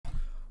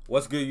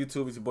What's good,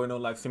 YouTube? It's your boy No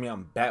Like Simi.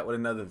 I'm back with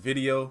another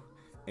video.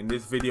 In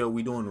this video,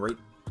 we doing rate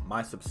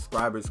my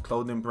subscribers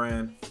clothing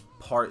brand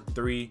part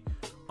 3.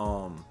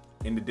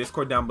 In the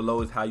Discord down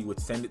below is how you would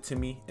send it to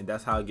me, and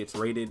that's how it gets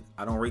rated.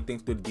 I don't rate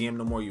things through the DM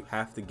no more. You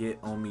have to get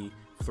on me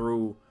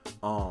through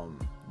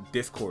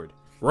Discord.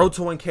 Road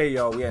to 1K,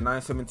 y'all. We at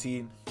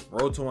 917.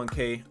 Road to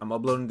 1K. I'm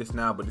uploading this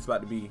now, but it's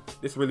about to be,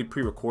 this really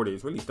pre-recorded.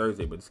 It's really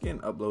Thursday, but it's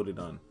getting uploaded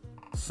on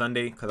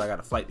Sunday because I got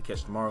a flight to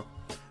catch tomorrow.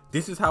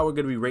 This is how we're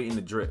gonna be rating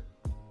the drip.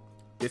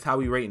 This is how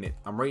we rating it.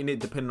 I'm rating it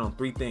depending on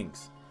 3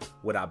 things: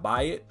 would I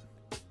buy it,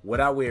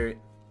 would I wear it,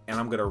 and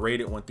I'm gonna rate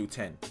it 1 through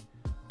 10.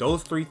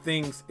 Those 3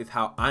 things is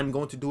how I'm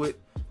going to do it.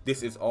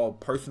 This is all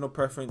personal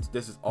preference.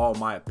 This is all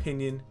my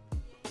opinion.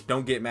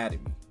 Don't get mad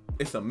at me.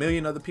 It's a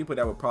million other people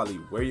that would probably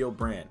wear your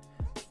brand.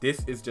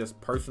 This is just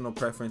personal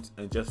preference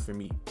and just for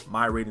me.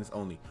 My ratings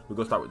only. We're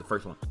gonna start with the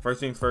first one. First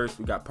things first,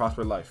 we got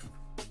Prosper Life.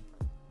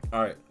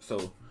 All right,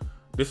 so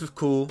this is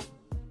cool.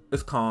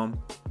 It's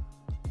calm.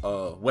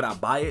 Would I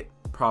buy it?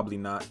 Probably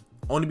not.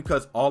 Only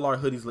because all our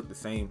hoodies look the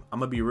same. I'm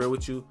gonna be real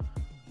with you.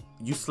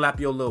 You slap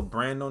your little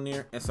brand on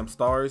there and some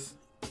stars,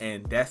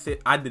 and that's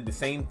it. I did the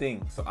same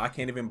thing, so I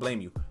can't even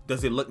blame you.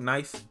 Does it look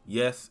nice?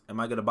 Yes. Am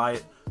I gonna buy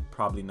it?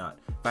 Probably not.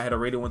 If I had a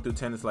rating 1 through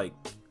 10, it's like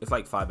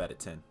 5 out of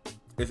 10.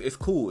 It's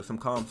cool. It's some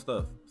calm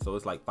stuff. So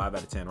it's like 5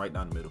 out of 10, right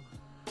down the middle.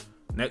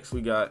 Next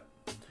we got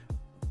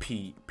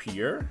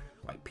Pierre,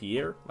 like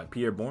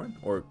Pierre Bourne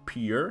or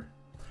Pierre.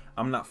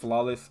 I'm not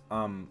flawless.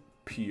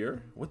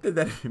 Pierre. What did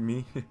that even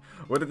mean?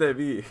 What did that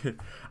mean?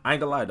 I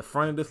ain't gonna lie. The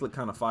front of this look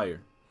kind of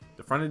fire.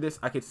 The front of this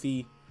I could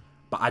see,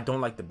 but I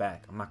don't like the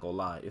back. I'm not gonna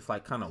lie. It's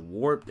like kind of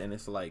warped, and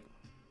it's like,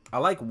 I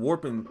like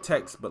warping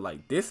text, but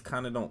like this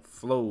kind of don't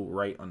flow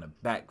right on the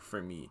back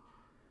for me.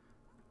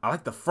 I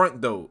like the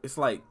front though. It's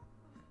like,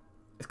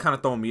 it's kind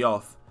of throwing me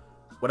off.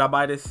 Would I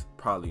buy this?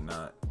 Probably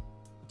not.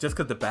 Just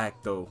cause the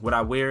back though. Would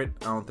I wear it?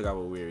 I don't think I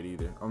would wear it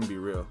either. I'm gonna be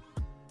real.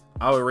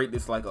 I would rate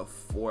this like a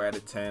 4 out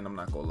of 10. I'm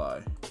not gonna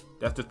lie.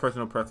 That's just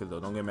personal preference though.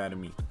 Don't get mad at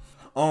me.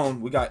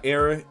 We got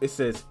Era. It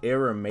says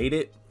Era made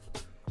it.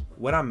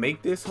 Would I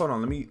make this? Hold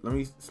on. Let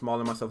me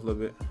smaller myself a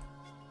little bit.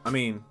 I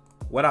mean,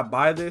 would I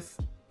buy this?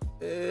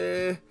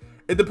 It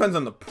depends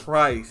on the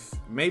price.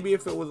 Maybe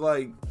if it was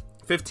like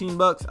 15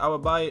 bucks, I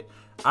would buy it.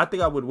 I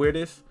think I would wear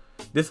this.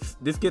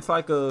 This gets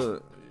like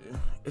a,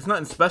 it's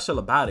nothing special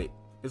about it.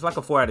 It's like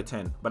a 4 out of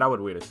 10, but I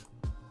would wear this.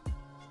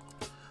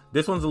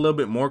 This one's a little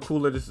bit more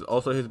cooler. This is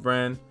also his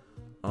brand.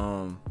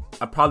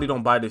 I probably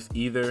don't buy this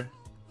either.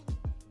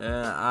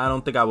 I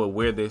don't think I would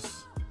wear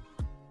this.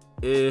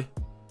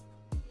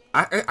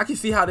 I can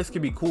see how this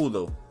could be cool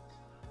though,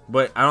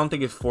 but I don't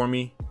think it's for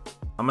me.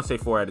 I'm gonna say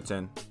 4 out of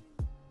 10.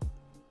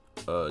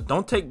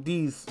 Don't take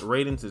these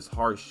ratings as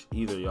harsh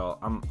either,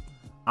 y'all.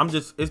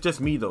 It's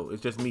just me though.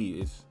 It's just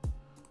me.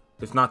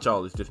 It's not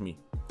y'all. It's just me.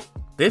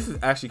 This is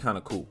actually kind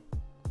of cool.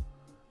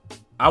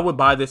 I would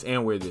buy this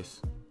and wear this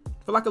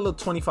for like a little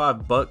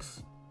 25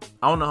 bucks.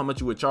 I don't know how much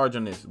you would charge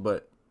on this,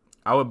 but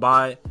I would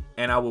buy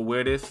and I would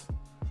wear this.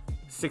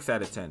 6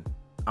 out of 10.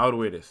 I would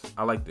wear this.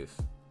 I like this.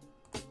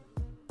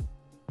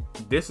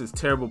 This is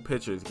terrible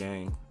pictures,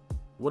 gang.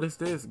 What is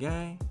this,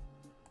 gang?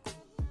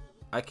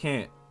 I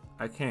can't.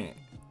 I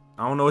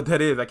don't know what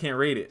that is. I can't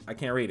rate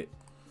it.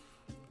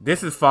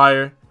 This is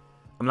fire.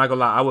 I'm not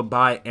gonna lie. I would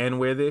buy and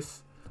wear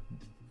this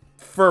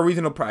for a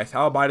reasonable price.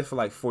 I would buy this for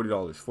like $40,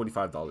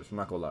 $45. I'm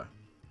not gonna lie.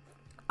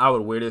 I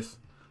would wear this.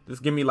 This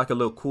give me like a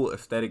little cool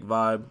aesthetic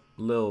vibe,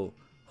 little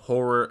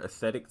horror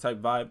aesthetic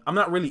type vibe. I'm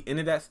not really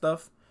into that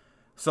stuff,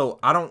 so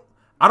I don't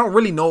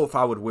really know if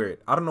I would wear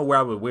it. I don't know where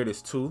I would wear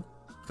this to,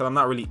 because I'm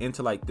not really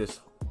into like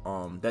this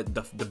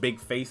the big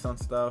face on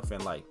stuff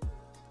and like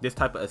this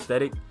type of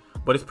aesthetic,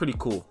 but it's pretty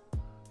cool.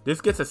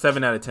 This gets a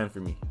 7 out of 10 for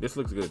me. This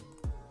looks good.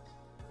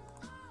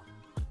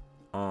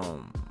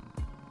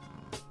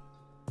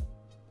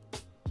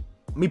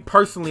 Me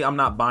personally, I'm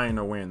not buying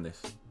or wearing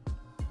this,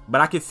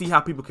 but I can see how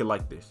people could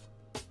like this.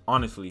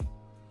 Honestly,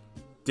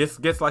 this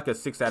gets like a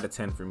 6 out of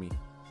 10 for me.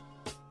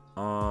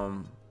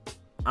 I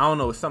don't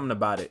know. It's something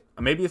about it.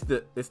 Maybe it's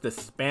the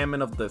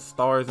spamming of the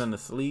stars and the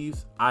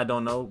sleeves. I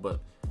don't know, but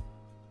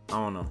I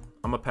don't know.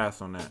 I'm gonna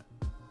pass on that.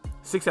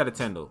 6 out of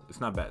 10 though. It's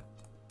not bad.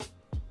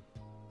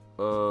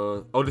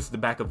 Oh, this is the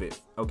back of it.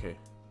 Okay.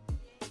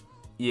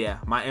 Yeah,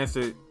 my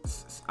answer.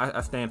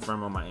 I stand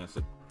firm on my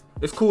answer.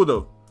 It's cool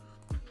though.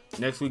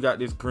 Next, we got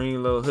this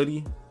green little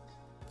hoodie.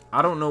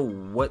 I don't know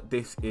what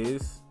this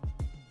is.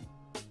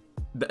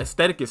 The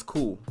aesthetic is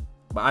cool,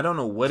 but I don't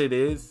know what it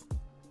is.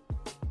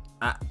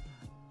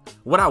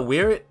 Would I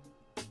wear it?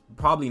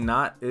 Probably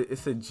not.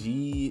 It's a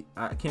G.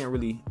 I can't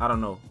really. I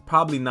don't know.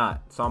 Probably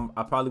not. So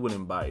I probably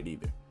wouldn't buy it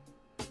either.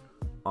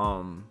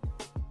 I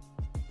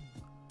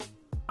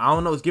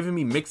don't know. It's giving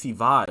me mixy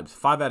vibes.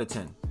 5 out of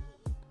 10.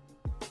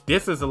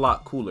 This is a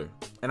lot cooler,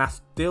 and I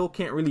still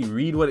can't really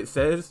read what it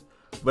says,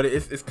 but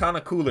it's kind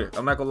of cooler.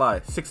 I'm not gonna lie.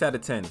 6 out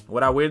of 10.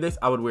 Would I wear this?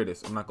 I would wear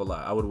this. I'm not gonna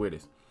lie. I would wear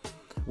this.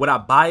 Would I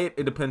buy it?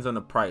 It depends on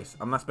the price.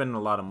 I'm not spending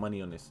a lot of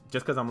money on this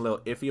just because I'm a little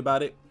iffy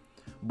about it,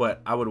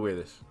 but I would wear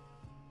this.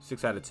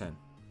 6 out of 10.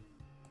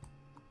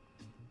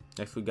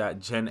 Next we got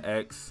Gen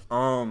X.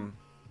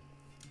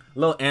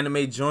 Little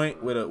anime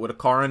joint with a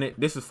car in it.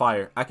 This is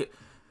fire.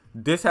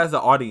 This has an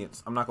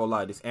audience. I'm not gonna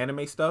lie. This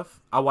anime stuff.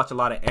 I watch a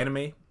lot of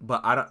anime,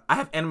 but I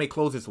have anime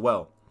clothes as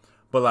well.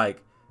 But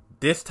like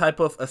this type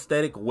of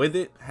aesthetic with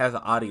it has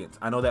an audience.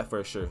 I know that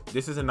for sure.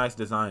 This is a nice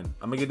design.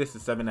 I'm gonna give this a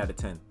 7 out of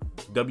 10.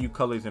 W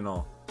colors and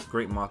all.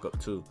 Great mock-up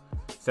too.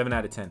 7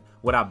 out of 10.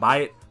 Would I buy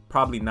it?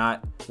 Probably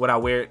not. Would I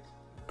wear it?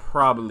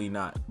 Probably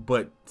not.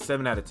 But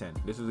 7 out of 10.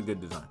 This is a good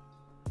design.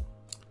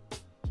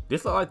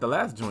 This look like the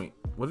last joint.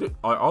 Was it?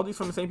 Are all these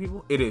from the same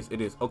people? It is.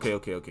 It is. Okay.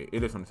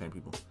 It is from the same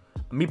people.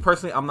 Me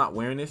personally, I'm not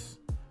wearing this.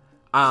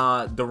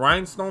 The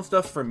rhinestone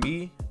stuff for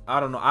me, I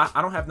don't know.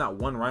 I don't have not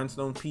one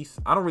rhinestone piece.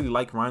 I don't really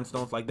like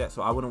rhinestones like that,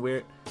 so I wouldn't wear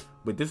it.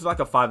 But this is like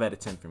a 5 out of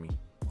 10 for me.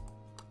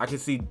 I can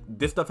see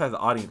this stuff has an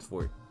audience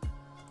for it.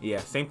 Yeah,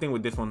 same thing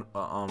with this one.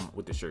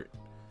 With the shirt.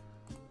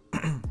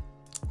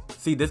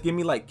 See, this give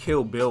me like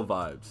Kill Bill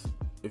vibes.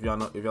 If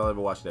y'all ever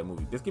watched that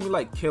movie, this give me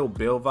like Kill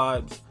Bill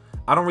vibes.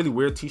 I don't really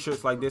wear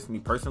t-shirts like this, me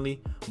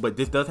personally, but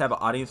this does have an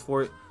audience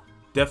for it.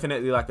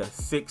 Definitely like a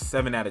 6,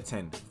 7 out of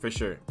 10 for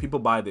sure. People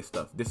buy this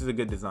stuff. This is a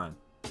good design.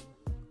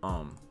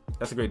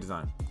 That's a great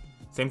design.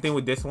 Same thing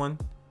with this one.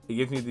 It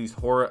gives me these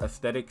horror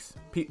aesthetics.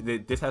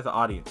 This has an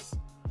audience.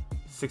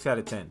 6 out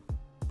of 10.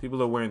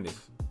 People are wearing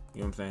this. You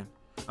know what I'm saying?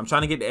 I'm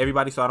trying to get to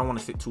everybody, so I don't want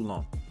to sit too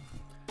long.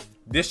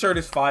 This shirt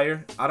is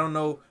fire. I don't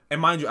know,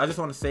 and mind you, I just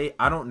want to say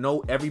I don't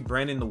know every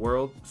brand in the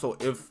world. So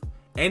if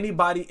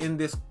anybody in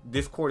this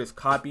Discord is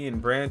copying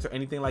brands or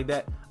anything like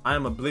that, I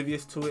am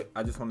oblivious to it.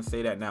 I just want to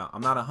say that now.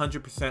 I'm not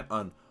 100%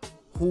 on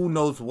who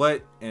knows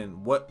what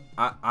and what.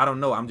 I don't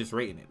know. I'm just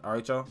rating it. All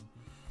right,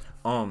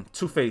 y'all.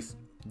 Too Faced.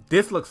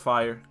 This looks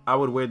fire. I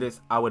would wear this.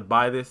 I would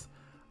buy this.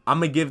 I'm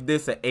gonna give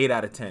this an 8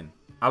 out of 10.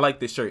 I like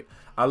this shirt.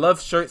 I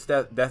love shirts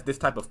that's this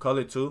type of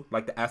color too,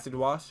 like the acid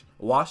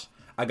wash.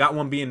 I got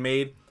one being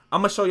made.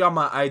 I'm gonna show y'all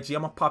my IG.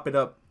 I'm gonna pop it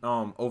up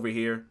over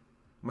here.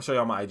 I'm gonna show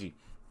y'all my IG.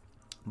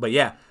 But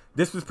yeah,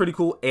 this was pretty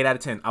cool. 8 out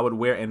of 10. I would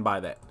wear and buy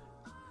that.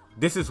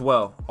 This as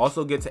well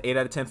also gets to 8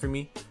 out of 10 for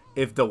me.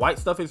 If the white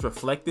stuff is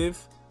reflective,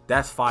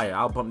 that's fire.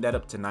 I'll bump that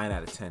up to 9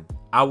 out of 10.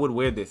 I would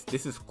wear this.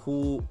 This is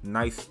cool,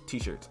 nice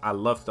t-shirts. I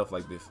love stuff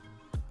like this.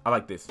 I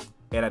like this.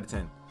 8 out of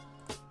 10.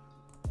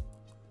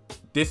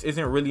 This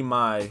isn't really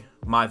my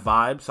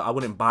vibe, so I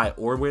wouldn't buy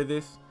or wear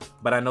this,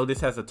 but I know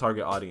this has a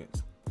target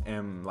audience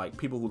and like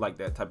people who like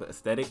that type of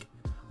aesthetic.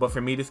 But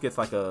for me, this gets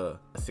like a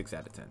 6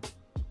 out of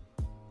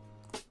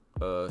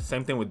 10.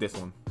 Same thing with this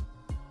one.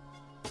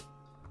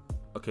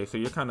 Okay, so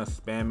you're kind of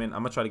spamming.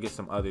 I'm gonna try to get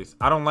some others.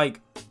 I don't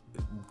like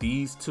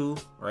these two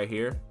right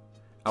here.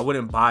 I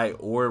wouldn't buy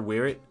or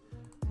wear it,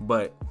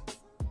 but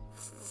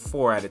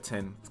 4 out of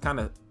 10. It's kind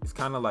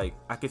of like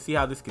I can see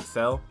how this could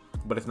sell,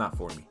 but it's not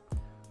for me.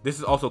 This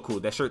is also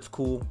cool. That shirt's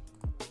cool,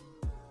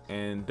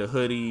 and the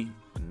hoodie,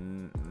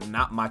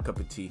 not my cup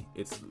of tea.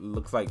 It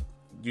looks like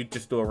you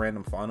just threw a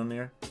random font on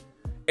there.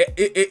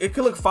 It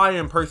could look fire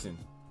in person,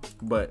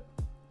 but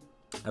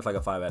that's like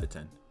a 5 out of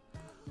 10.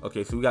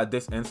 Okay, so we got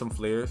this and some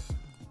flares,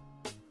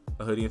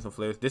 a hoodie and some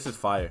flares. This is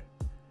fire.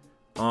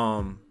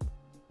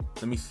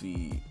 Let me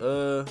see.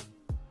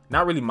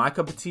 Not really my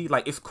cup of tea.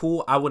 Like, it's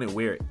cool. I wouldn't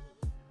wear it.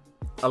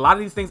 A lot of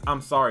these things,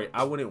 I'm sorry,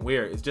 I wouldn't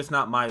wear it. It's just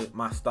not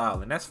my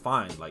style, and that's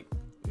fine. Like,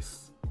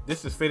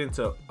 this is fitting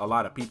to a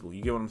lot of people.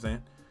 You get what I'm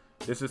saying?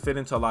 This is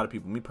fitting to a lot of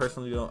people. Me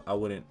personally though, I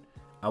wouldn't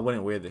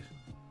wear this.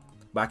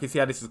 But I can see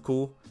how this is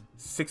cool.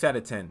 6 out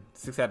of 10.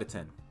 6 out of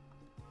 10.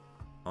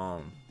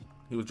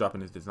 He was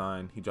dropping his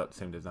design. He dropped the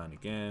same design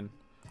again.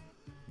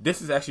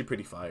 This is actually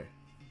pretty fire.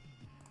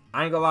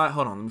 I ain't gonna lie.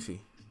 Hold on, let me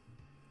see.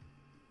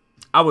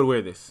 I would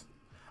wear this.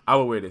 I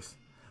would wear this.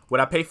 Would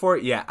I pay for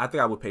it? Yeah, I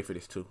think I would pay for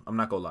this too. I'm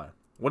not gonna lie.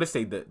 What did it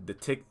say?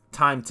 The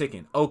time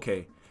ticking.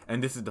 Okay,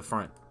 and this is the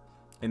front,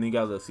 and then you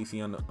got a little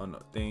CC on the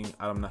thing.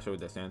 I'm not sure what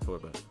that stands for,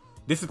 but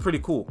this is pretty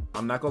cool.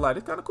 I'm not gonna lie.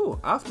 This kind of cool.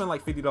 I'll spend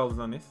like $50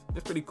 on this.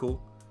 It's pretty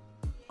cool.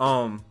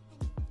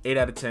 8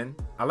 out of 10.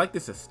 I like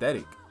this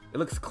aesthetic. It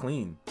looks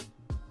clean.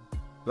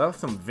 That's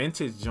some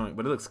vintage joint,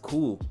 but it looks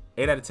cool.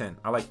 8 out of 10.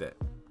 I like that.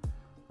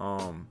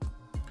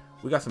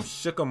 We got some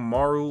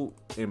Shikamaru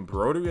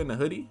embroidery in the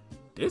hoodie.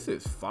 This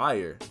is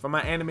fire. For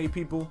my anime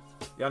people,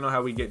 y'all know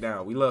how we get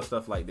down. We love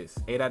stuff like this.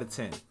 8 out of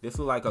 10. This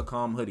look like a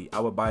calm hoodie. I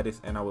would buy this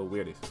and I would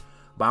wear this.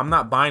 But I'm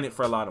not buying it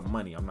for a lot of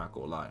money. I'm not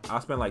gonna lie.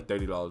 I'll spend like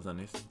 $30 on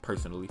this,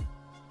 personally.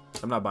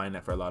 I'm not buying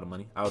that for a lot of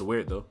money. I would wear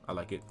it though. I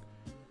like it.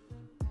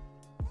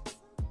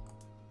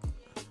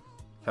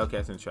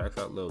 Hellcats and Tracks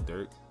out Lil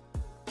Durk.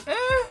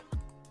 I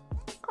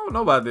don't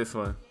know about this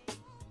one.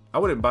 I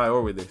wouldn't buy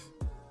or wear this.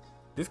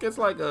 This gets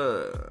like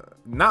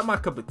not my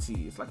cup of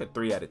tea. It's like a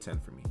 3 out of 10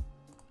 for me.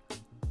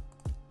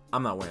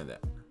 I'm not wearing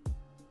that.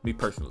 Me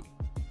personally.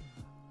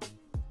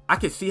 I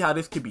can see how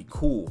this could be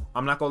cool.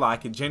 I'm not gonna lie. I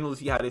can genuinely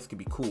see how this could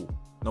be cool.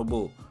 No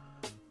bull.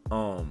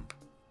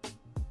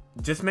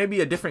 Just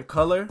maybe a different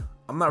color.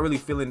 I'm not really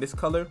feeling this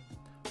color.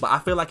 But I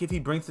feel like if he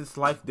brings this to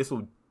life, this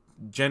will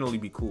generally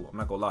be cool. I'm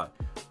not gonna lie.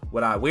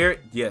 Would I wear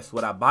it? Yes.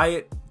 Would I buy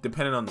it?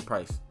 Depending on the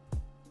price.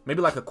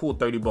 Maybe like a cool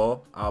 30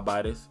 ball. I'll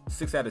buy this.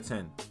 6 out of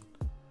 10.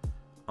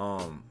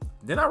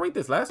 Didn't I rate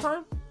this last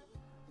time?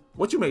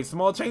 What you made?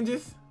 Small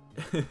changes?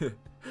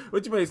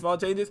 What you made? Small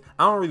changes?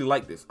 I don't really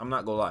like this. I'm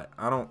not gonna lie.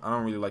 I don't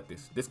really like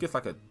this. This gets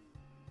like a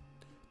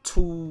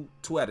 2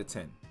 out of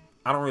 10.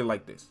 I don't really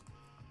like this.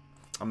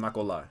 I'm not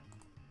gonna lie.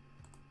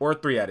 Or a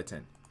 3 out of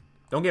 10.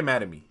 Don't get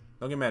mad at me.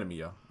 Don't get mad at me,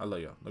 y'all. I love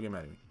y'all. Don't get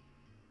mad at me.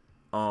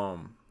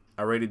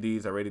 I rated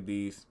these. I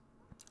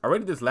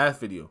rated this last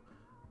video.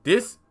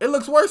 It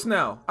looks worse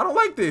now. I don't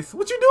like this.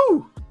 What you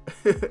do?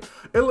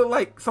 It looked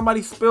like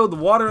somebody spilled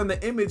water on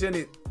the image and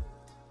it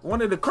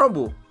wanted to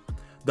crumble.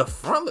 The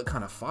front look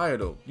kind of fire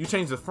though. You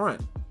changed the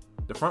front.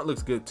 The front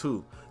looks good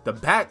too. The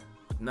back,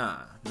 nah,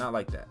 not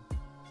like that.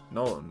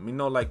 No, me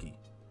no likey.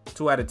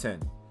 2 out of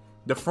 10.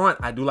 The front,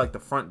 I do like the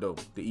front though.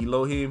 The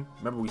Elohim,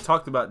 remember we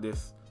talked about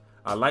this.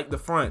 I like the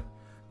front.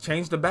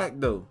 Change the back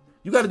though.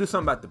 You got to do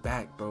something about the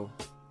back, bro.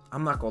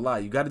 I'm not gonna lie.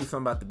 You got to do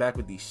something about the back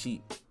with these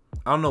sheep.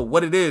 I don't know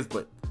what it is,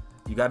 but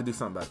you got to do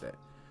something about that.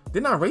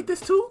 Didn't I rate this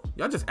too?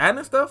 Y'all just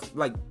adding stuff?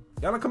 Like,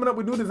 y'all not coming up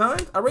with new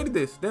designs? I rated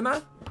this, didn't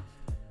I?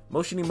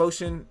 Motion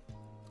emotion.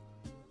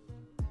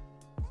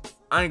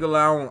 I ain't gonna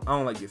lie, I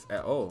don't like this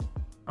at all.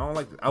 I don't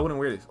like this. I wouldn't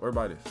wear this or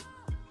buy this.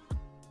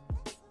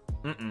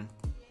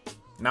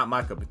 Not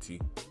my cup of tea.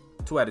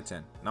 2 out of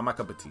 10. Not my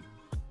cup of tea.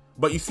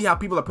 But you see how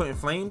people are putting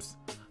flames?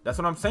 That's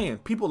what I'm saying.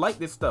 People like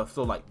this stuff.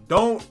 So like,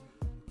 don't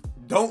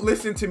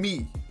listen to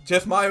me.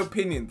 Just my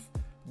opinions.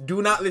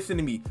 Do not listen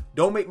to me.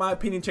 Don't make my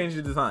opinion change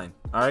the design.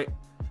 All right.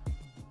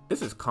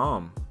 This is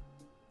calm.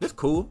 This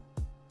cool.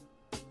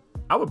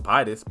 I would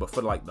buy this, but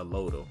for like the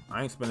low though.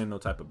 I ain't spending no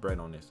type of bread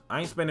on this.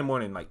 I ain't spending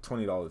more than like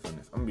 $20 on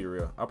this. I'm gonna be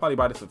real. I'll probably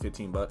buy this for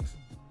 15 bucks.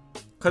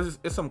 Cause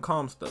it's some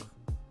calm stuff.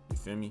 You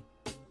feel me?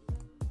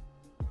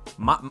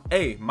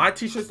 My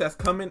t-shirts that's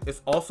coming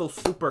is also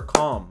super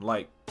calm.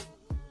 Like,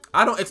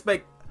 I don't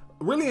expect,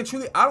 really and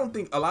truly, I don't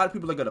think a lot of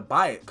people are gonna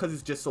buy it because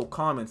it's just so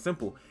calm and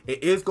simple.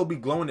 It is gonna be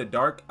glow in the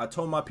dark. I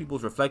told my people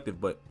it's reflective,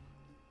 but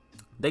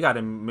they got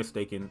it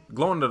mistaken.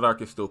 Glow in the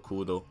dark is still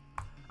cool though.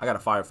 I got a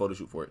fire photo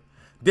shoot for it.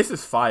 This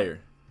is fire.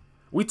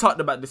 We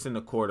talked about this in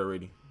the court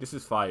already. This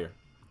is fire.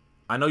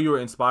 I know you were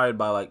inspired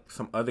by like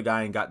some other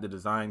guy and got the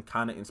design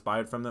kind of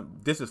inspired from them.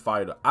 This is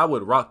fire though. I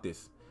would rock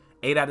this.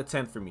 8 out of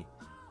 10 for me.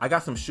 I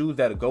got some shoes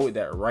that'll go with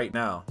that right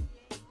now.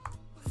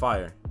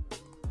 Fire.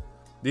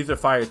 These are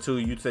fire too.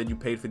 You said you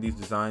paid for these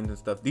designs and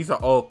stuff. These are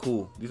all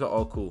cool. These are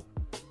all cool.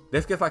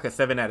 This gets like a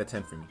 7 out of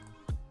 10 for me.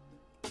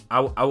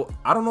 I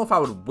don't know if I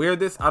would wear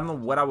this. I don't know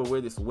what I would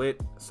wear this with.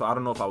 So I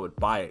don't know if I would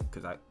buy it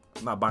because I'm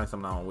not buying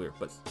something I don't wear.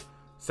 But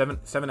 7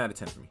 out of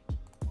 10 for me.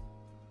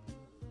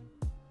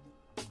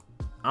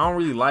 I don't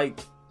really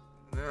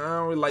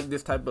like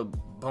this type of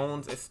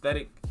bones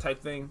aesthetic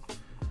type thing.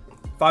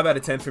 5 out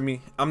of 10 for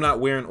me. I'm not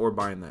wearing or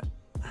buying that.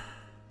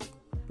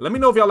 Let me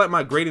know if y'all like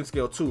my grading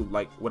scale too.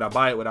 Like, would I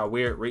buy it? Would I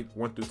wear it? Rate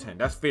 1 through 10.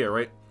 That's fair,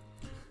 right?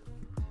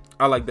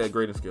 I like that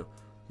grading scale.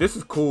 This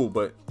is cool,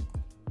 but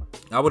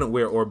I wouldn't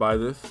wear or buy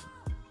this.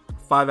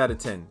 5 out of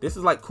 10. This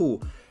is like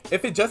cool.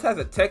 If it just has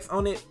a text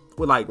on it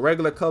with like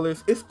regular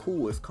colors, it's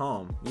cool. It's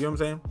calm. You know what I'm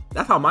saying?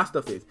 That's how my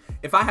stuff is.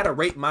 If I had to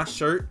rate my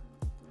shirt,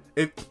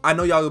 I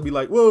know y'all will be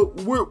like, well,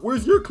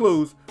 where's your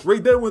clothes?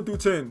 Rate that 1 through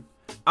 10.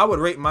 I would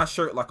rate my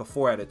shirt like a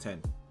 4 out of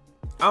 10.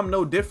 I'm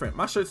no different.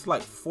 My shirt's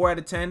like 4 out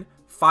of 10,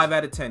 5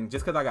 out of 10,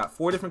 just because I got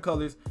 4 different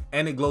colors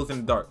and it glows in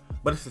the dark.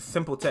 But it's a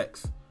simple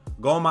text.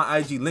 Go on my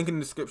IG, link in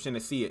the description to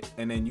see it,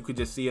 and then you could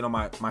just see it on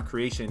my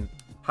creation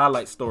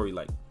highlight story.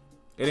 Like,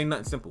 it ain't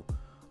nothing simple.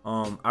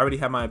 I already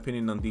have my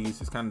opinion on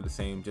these. It's kind of the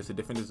same, just a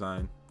different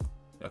design.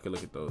 Y'all can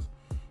look at those.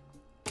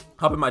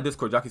 Hop in my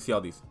Discord, y'all can see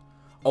all these.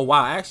 Oh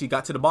wow, I actually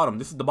got to the bottom.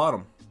 This is the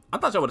bottom. I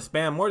thought y'all would have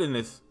spammed more than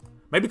this.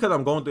 Maybe because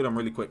I'm going through them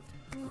really quick.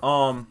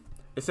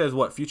 It says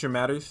what? Future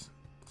matters.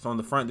 So on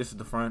the front, this is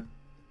the front.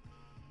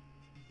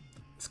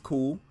 It's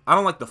cool. I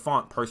don't like the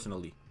font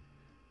personally.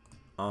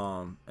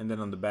 And then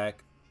on the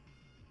back.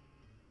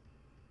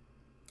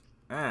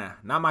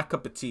 Not my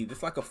cup of tea. This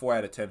is like a 4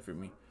 out of 10 for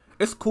me.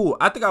 It's cool.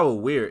 I think I would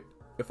wear it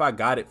if I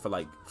got it for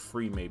like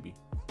free maybe.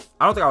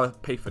 I don't think I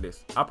would pay for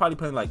this. I'll probably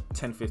pay like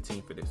 10,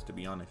 15 for this, to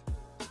be honest.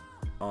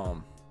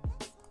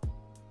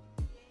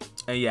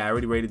 And yeah, I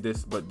already rated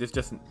this, but this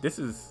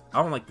is,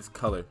 I don't like this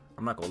color.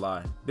 I'm not gonna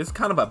lie. This is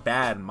kind of a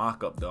bad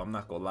mock-up though. I'm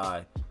not gonna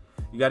lie.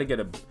 You gotta get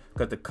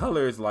because the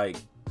color is like,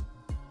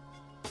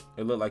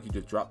 it looked like you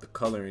just dropped the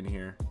color in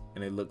here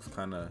and it looks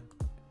kind of,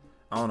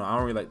 I don't know. I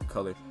don't really like the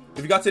color.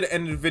 If you got to the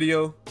end of the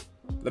video,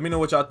 let me know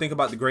what y'all think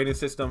about the grading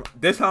system.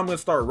 This is how I'm gonna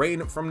start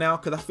rating it from now,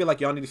 because I feel like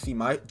y'all need to see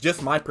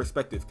just my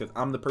perspective, because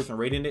I'm the person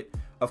rating it.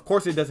 Of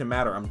course it doesn't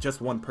matter. I'm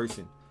just one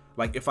person.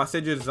 Like, if I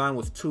said your design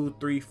was 2,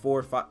 3,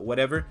 4, 5,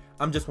 whatever,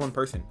 I'm just one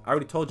person. I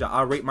already told y'all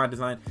I'll rate my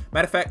design.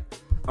 Matter of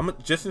fact,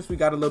 just since we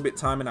got a little bit of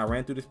time and I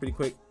ran through this pretty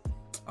quick,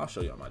 I'll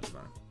show y'all my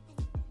design.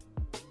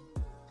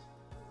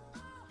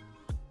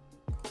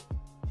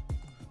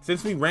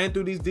 Since we ran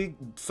through these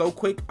so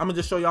quick, I'm gonna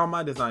just show y'all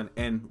my design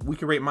and we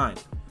can rate mine.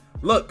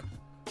 Look,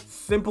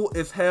 simple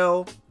as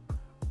hell.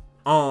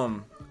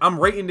 I'm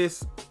rating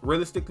this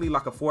realistically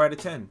like a 4 out of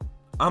 10.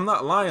 I'm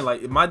not lying.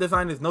 Like, my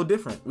design is no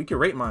different. We can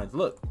rate mine.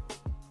 Look.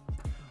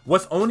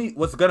 What's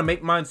gonna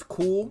make mine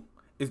cool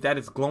is that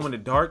it's glow in the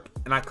dark,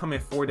 and I come in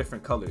 4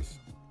 different colors.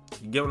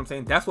 You get what I'm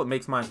saying? That's what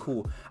makes mine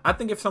cool. I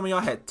think if some of y'all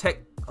had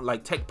tech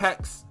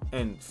packs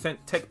and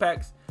sent tech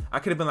packs, I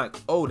could have been like,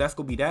 oh, that's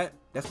gonna be that.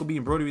 That's gonna be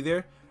embroidery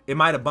there. It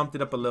might have bumped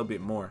it up a little bit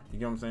more. You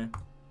get what I'm saying?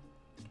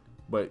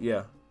 But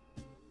yeah.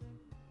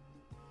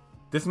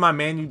 This is my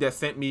menu that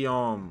sent me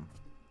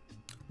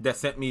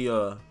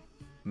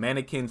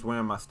mannequins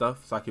wearing my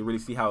stuff, so I could really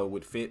see how it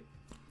would fit,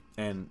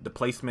 and the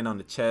placement on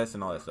the chest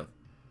and all that stuff.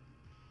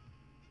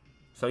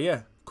 So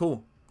yeah,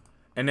 cool.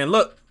 And then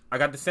look, I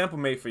got the sample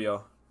made for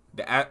y'all.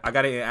 I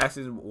got it in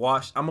acid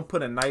wash. I'm gonna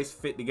put a nice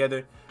fit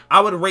together.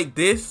 I would rate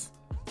this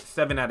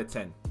 7 out of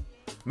 10,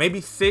 maybe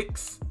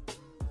 6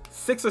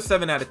 or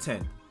 7 out of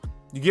 10.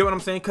 You get what I'm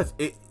saying? Cause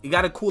it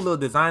got a cool little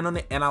design on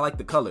it, and I like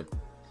the color.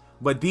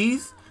 But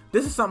this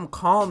is something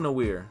calm to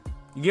wear.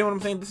 You get what I'm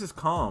saying? This is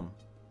calm,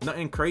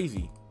 nothing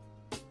crazy.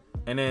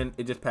 And then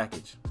it just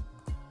packaged.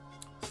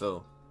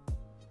 So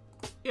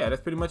yeah,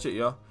 that's pretty much it,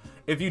 y'all.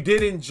 If you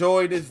did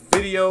enjoy this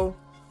video,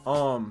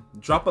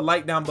 drop a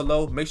like down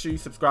below. Make sure you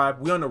subscribe.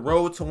 We on the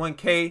road to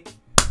 1K.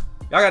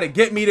 Y'all gotta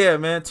get me there,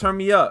 man. Turn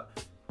me up.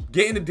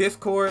 Get in the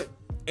Discord,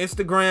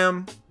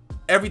 Instagram,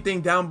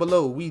 everything down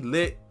below. We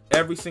lit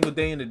every single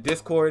day in the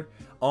Discord.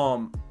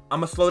 I'm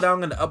gonna slow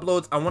down on the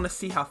uploads. I want to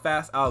see how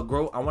fast I'll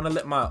grow. I want to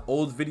let my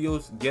old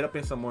videos get up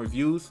in some more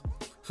views.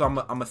 So I'm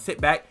gonna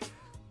sit back.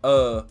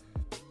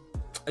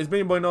 It's been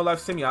your boy No Life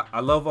Simi. I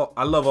love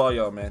all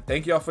y'all, man.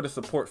 Thank y'all for the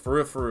support, for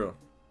real.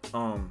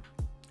 I'm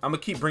gonna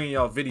keep bringing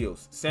y'all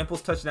videos.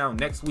 Samples touchdown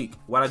next week.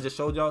 What I just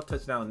showed y'all,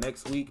 touchdown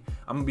next week.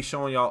 I'm gonna be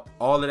showing y'all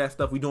all of that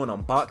stuff. We doing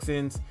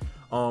unboxings.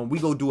 We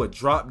go do a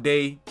drop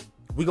day.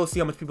 We go see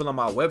how much people on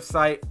my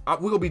website.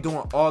 We gonna be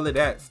doing all of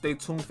that. Stay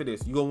tuned for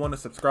this. You gonna want to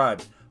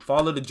subscribe.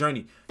 Follow the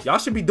journey. Y'all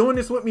should be doing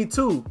this with me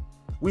too.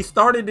 We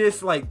started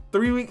this like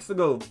 3 weeks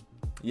ago.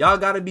 Y'all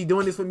gotta be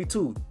doing this with me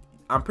too.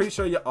 I'm pretty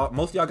sure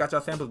most of y'all got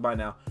y'all samples by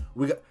now.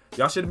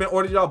 Y'all should have been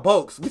ordering y'all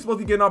bulks. We supposed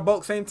to be getting our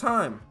bulk same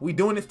time. We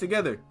doing this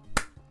together.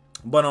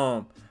 But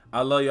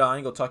I love y'all. I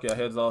ain't gonna talk y'all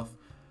heads off.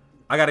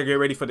 I gotta get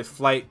ready for this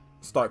flight.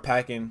 Start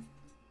packing.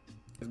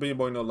 It's been your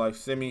boy No Life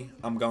Simi.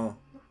 I'm gone.